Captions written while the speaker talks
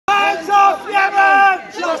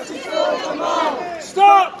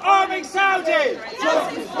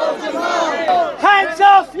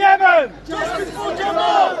Yemen! Justice for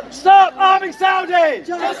Jamal! Stop arming Saudi!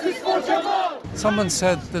 Justice for Jamal! Someone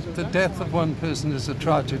said that the death of one person is a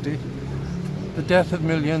tragedy. The death of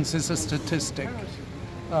millions is a statistic.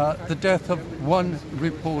 The death of one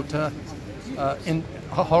reporter in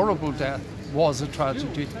a horrible death was a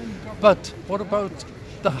tragedy. But what about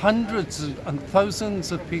the hundreds and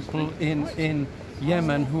thousands of people in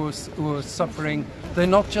Yemen who are suffering? They're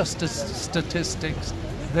not just statistics.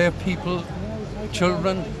 They're people,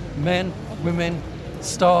 children, men, women,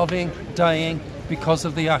 starving, dying because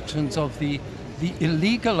of the actions of the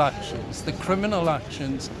illegal actions, the criminal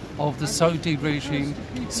actions of the Saudi regime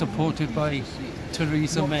supported by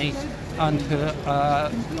Theresa May and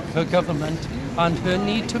her government, and her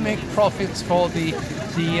need to make profits for the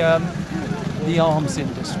arms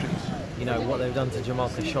industry. You know, what they've done to Jamal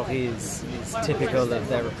Khashoggi is typical of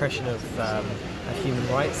their repression of human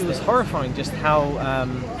rights. It was horrifying just how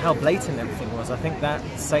blatant everything was. I think that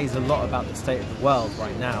says a lot about the state of the world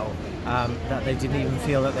right now, that they didn't even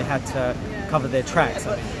feel that they had to cover their tracks.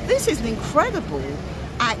 This is an incredible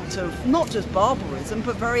act of not just barbarism,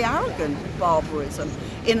 but very arrogant barbarism.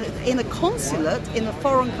 In a consulate in a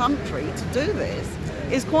foreign country to do this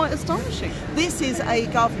is quite astonishing. This is a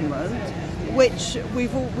government which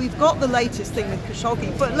we've got the latest thing with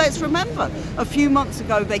Khashoggi, but let's remember, a few months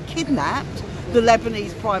ago they kidnapped the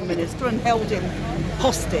Lebanese Prime Minister and held him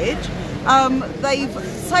hostage. They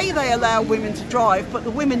say they allow women to drive, but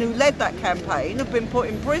the women who led that campaign have been put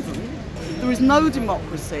in prison. There is no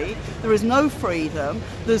democracy, there is no freedom,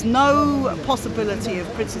 there's no possibility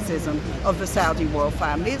of criticism of the Saudi royal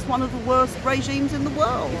family. It's one of the worst regimes in the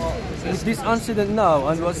world. With this incident now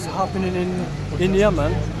and what's happening in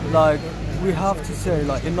Yemen, like, we have to say,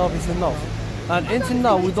 like, enough is enough. And until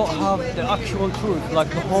now, we don't have the actual truth, like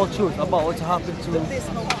the whole truth about what happened to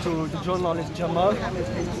the journalist Jamal.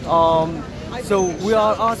 So we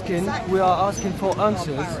are asking for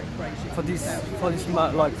answers for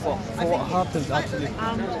what happened actually.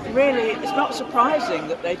 And really, it's not surprising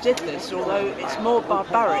that they did this, although it's more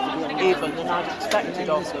barbaric even than I'd expected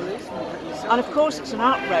of them. And of course, it's an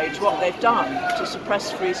outrage what they've done to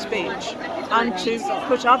suppress free speech and to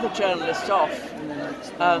put other journalists off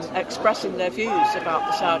expressing their views about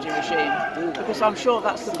the Saudi regime, because I'm sure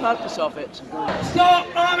that's the purpose of it. Stop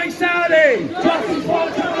arming Saudi! Justice for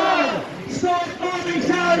Jamal! Stop arming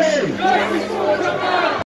Saudi! Justice for Jamal!